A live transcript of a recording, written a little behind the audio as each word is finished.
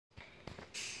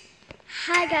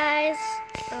Hi guys.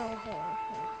 Oh, hold on.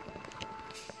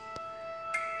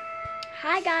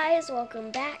 Hi guys, welcome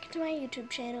back to my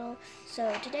YouTube channel.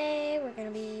 So today we're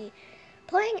gonna be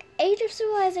playing Age of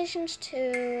Civilizations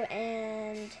 2,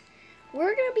 and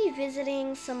we're gonna be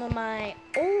visiting some of my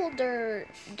older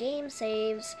game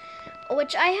saves,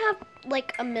 which I have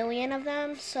like a million of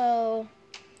them, so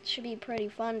it should be pretty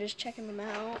fun just checking them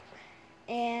out.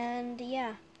 And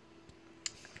yeah,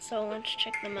 so let's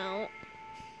check them out.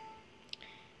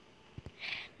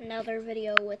 Another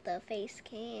video with the face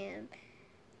cam.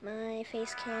 My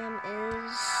face cam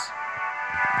is...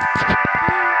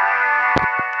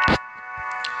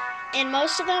 And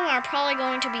most of them are probably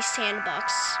going to be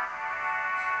sandbox.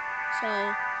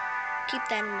 So, keep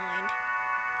that in mind.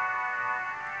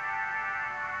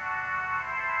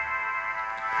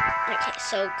 Okay,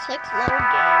 so click load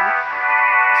game.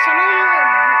 Some of these are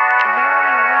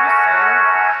very recent.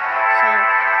 So,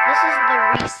 this is the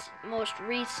most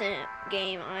recent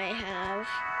game I have.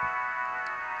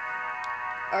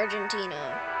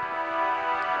 Argentina.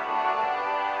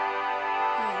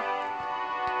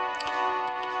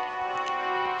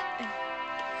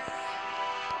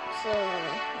 So,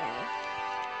 yeah.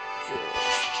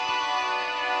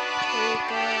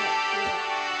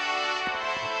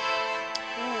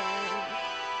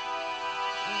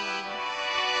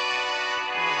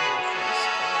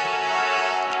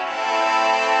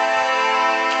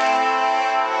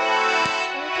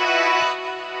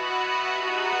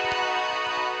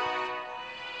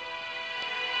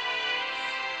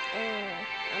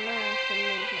 I'm gonna have to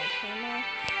move my camera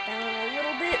down a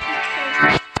little bit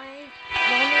because I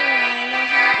know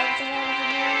how to exit out of the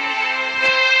game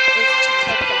is to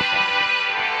click the front.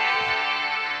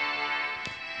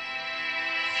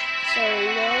 So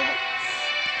load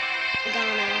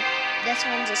Ghana. This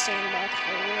one's a sandbox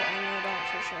server, I know that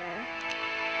for sure.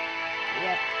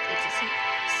 Yep, it's a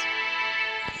sandbox.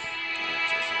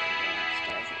 It's a sandbox,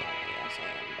 definitely a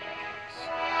sandbox.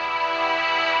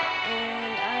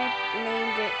 And I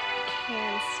named it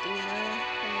Canstina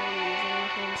for no reason.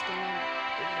 Canstina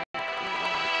isn't a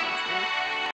country,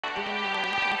 even though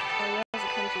there was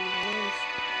a country named.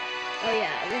 Oh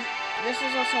yeah, this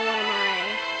is also one of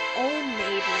my own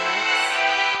made maps.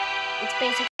 It's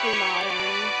basically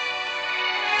modern,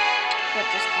 but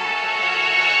just Africa.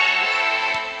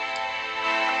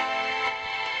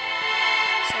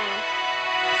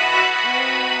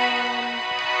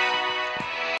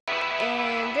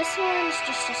 And this one's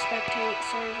just a spectate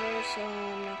server, so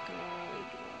I'm not gonna really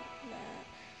do that.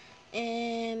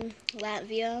 And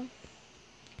Latvia.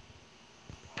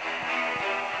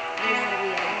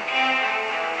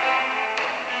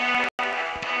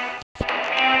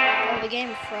 Oh, the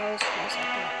game froze for a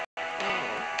second.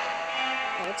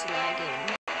 Oh, it's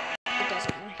lagging. It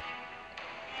doesn't lag.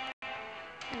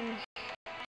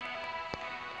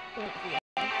 Latvia.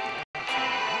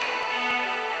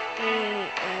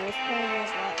 I was playing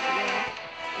as Latvia,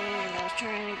 and I was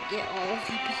trying to get all of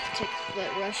the Baltics, but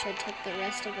Russia took the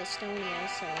rest of Estonia,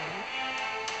 so...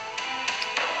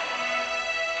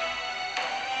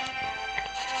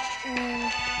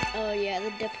 oh yeah,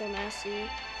 the diplomacy.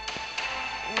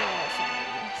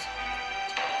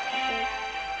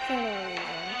 For no reason.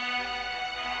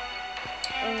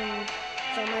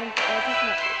 So I think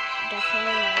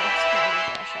definitely my next time is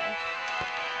Russia.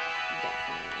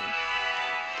 Definitely.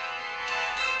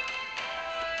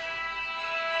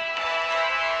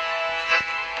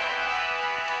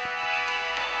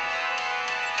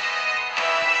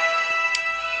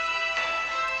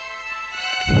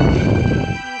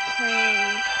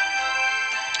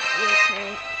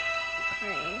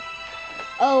 Ukraine.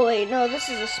 Oh wait, no, this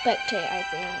is a spectate, I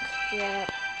think. Yeah,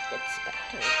 it's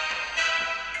spectate.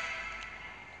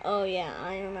 Oh yeah,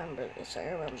 I remember this,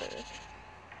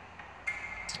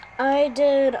 I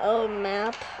did a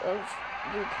map of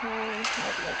Ukraine,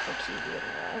 had like the Kiev and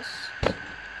Rus.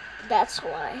 That's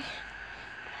why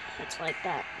it's like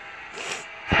that.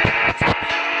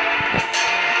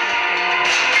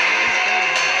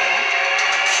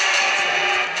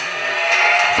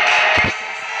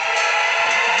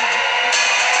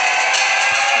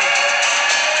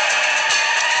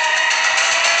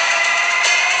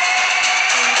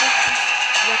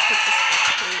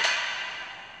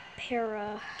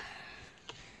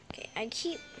 Okay, I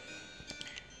keep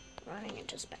running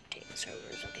into spectate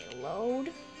servers. Okay,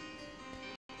 load.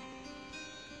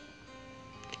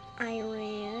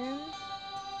 Iran.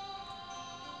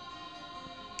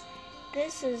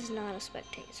 This is not a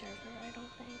spectate server, I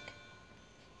don't think.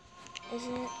 Is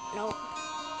it? Nope.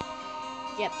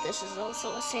 Yep, this is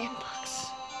also a sandbox.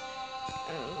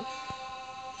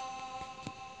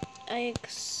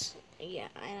 yeah,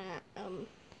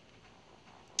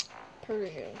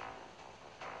 Persia.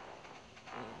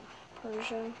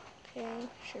 Persia. Okay,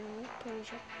 sure.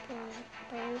 Persia.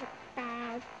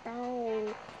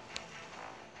 Bow.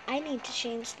 I need to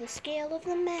change the scale of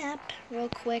the map real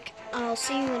quick. I'll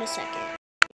see you in a second.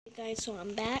 Okay, guys, so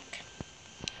I'm back.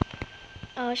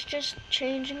 I was just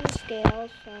changing the scale,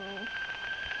 so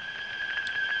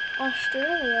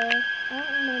Australia. I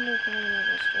don't remember the name of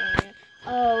Australia.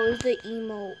 Oh, it was the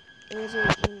emote. It was the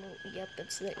emote. Yep,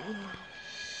 it's the emote.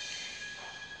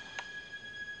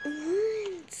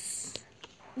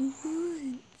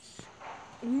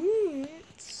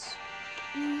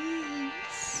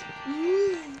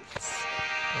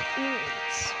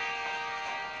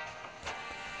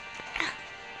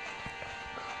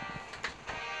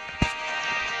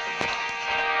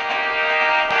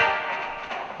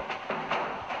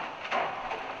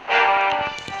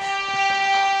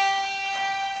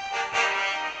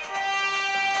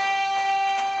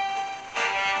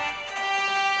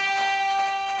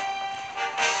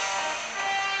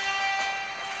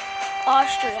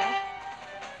 Austria.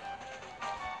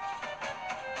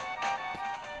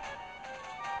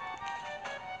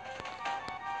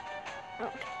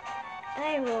 Okay.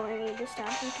 I really need to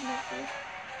stop looking at this.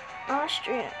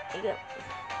 Austria. Yep.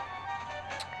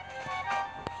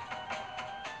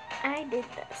 I did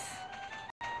this.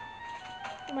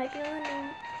 You might be wondering,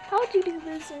 how'd you do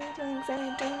this in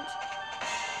 7 times?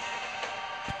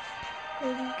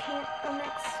 Because you can't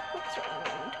annex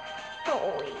Switzerland.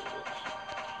 Holy.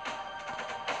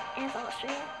 And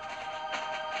Austria.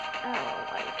 I don't know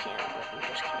why you can't, but you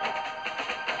just can't.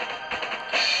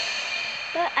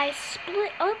 But I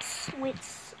split up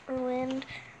Switzerland.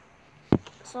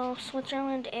 So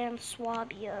Switzerland and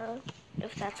Swabia,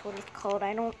 if that's what it's called.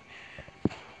 I don't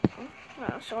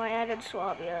know. So I added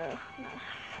Swabia.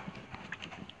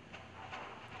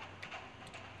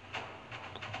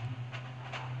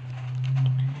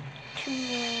 To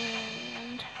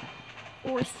land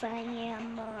or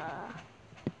Siam.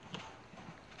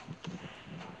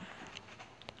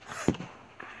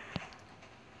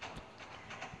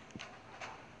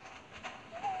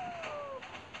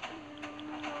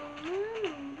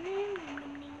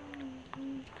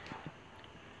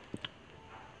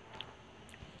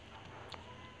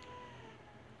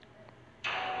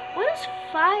 What is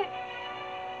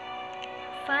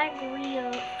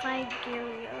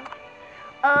Figaria?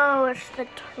 Oh, it's the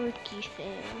Turkey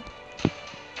thing.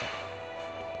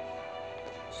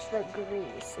 It's the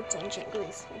Greece. It's ancient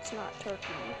Greece. It's not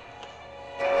Turkey.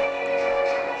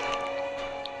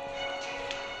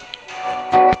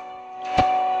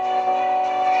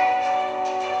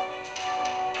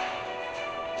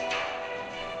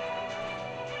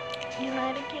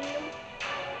 United Kingdom.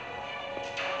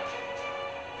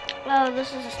 Oh,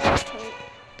 this is a spectate.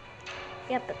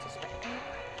 Yep, it's a spectate.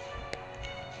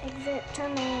 Exit to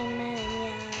main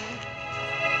menu.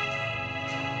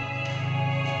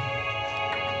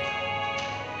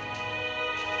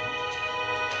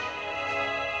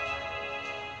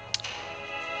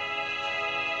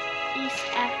 East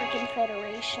African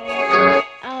Federation. I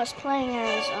was playing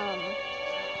as,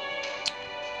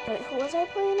 wait, who was I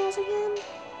playing as again?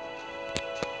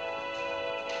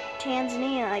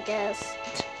 Tanzania, I guess.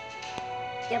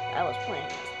 Yep, I was playing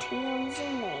as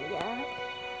Tanzania.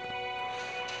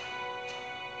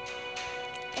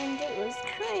 And it was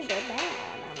kind of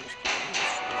bad. I'm just kidding.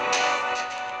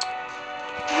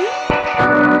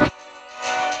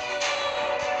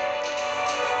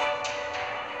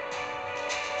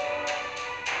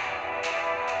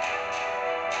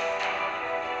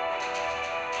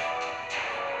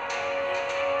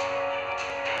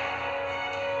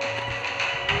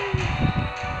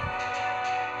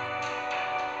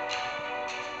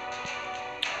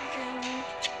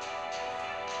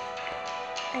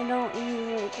 I don't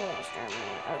usually play as Germany.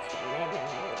 Okay, maybe in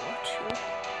World War II.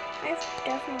 I've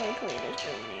definitely played as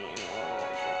Germany in World War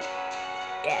II.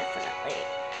 Definitely.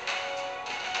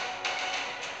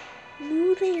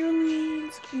 Move their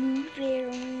wings, move their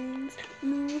wings,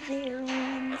 move their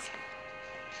wings.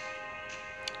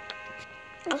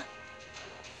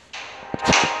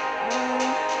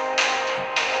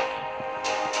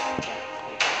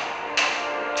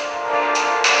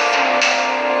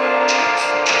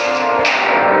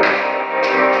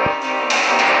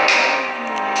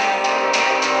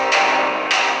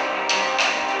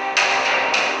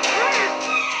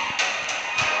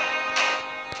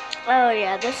 Oh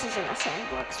yeah, this isn't a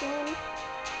sandbox one. I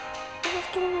was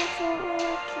getting a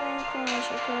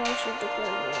crash,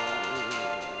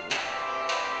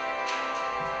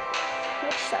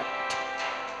 which sucked.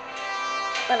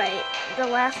 But the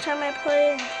last time I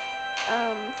played,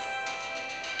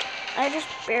 I just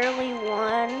barely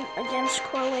won against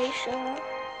Croatia,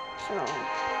 so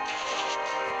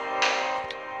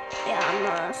yeah, I'm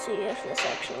gonna see if this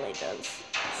actually does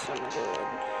some good.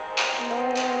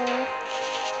 No,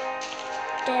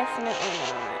 definitely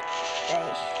not.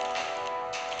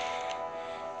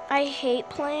 I hate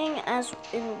playing as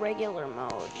in regular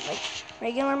mode. Like,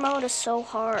 regular mode is so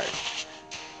hard.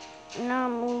 Now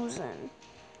I'm losing.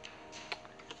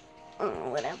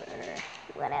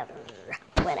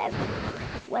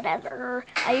 Whatever.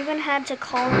 I even had to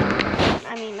call,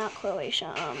 I mean, not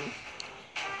Croatia,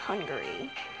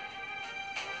 Hungary.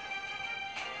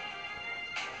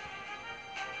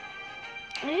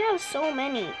 They have so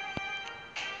many.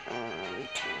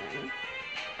 10.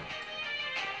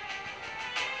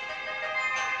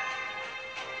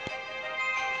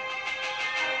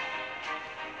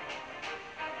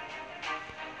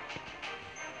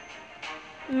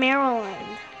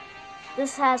 Maryland.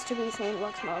 This has to be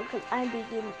sandbox mode because I beat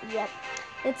you. Yep,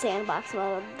 it's sandbox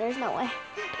mode. There's no way.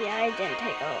 Yeah, I didn't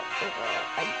take over.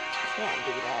 I can't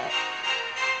do that.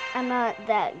 I'm not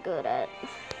that good at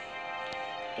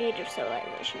Age of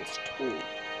Civilizations 2.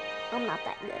 I'm not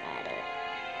that good at it.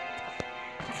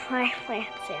 That's why I play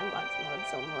sandbox mode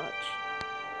so much.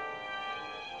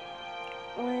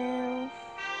 Well,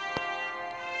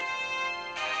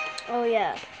 oh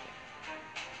yeah.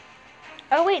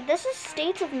 Oh wait, this is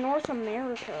States of North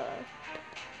America.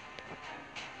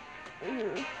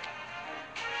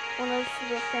 One of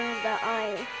the things that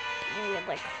I made,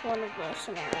 like one of the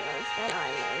scenarios that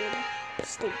I made,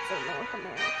 States of North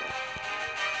America.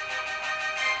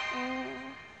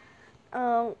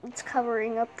 Oh, it's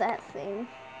covering up that thing.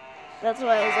 That's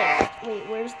why I was like, wait,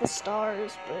 where's the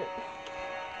stars?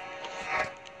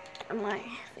 But my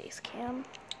face cam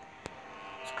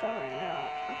is covering it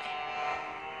up.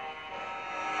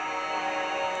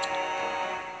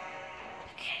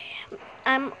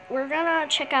 Okay. We're gonna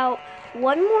check out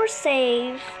one more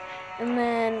save, and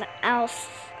then I'll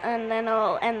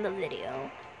end the video.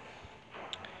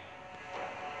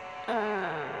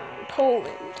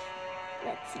 Poland.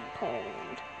 Let's see,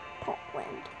 Poland.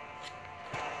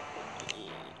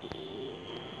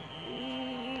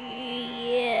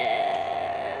 Yeah.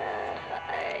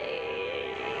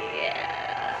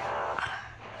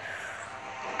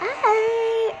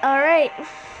 All right.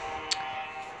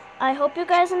 I hope you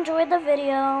guys enjoyed the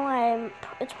video.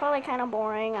 It's probably kind of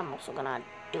boring. I'm also gonna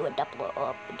do a double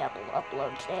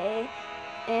upload today.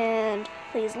 And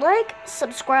please like,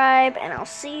 subscribe, and I'll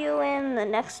see you in the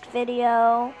next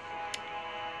video.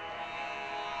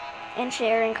 And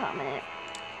share and comment.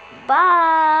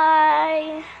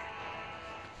 Bye.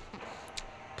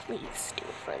 Please do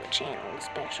it for the channel,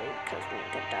 especially because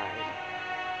Mika died.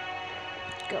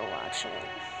 Go watch it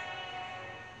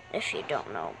if you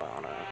don't know about it.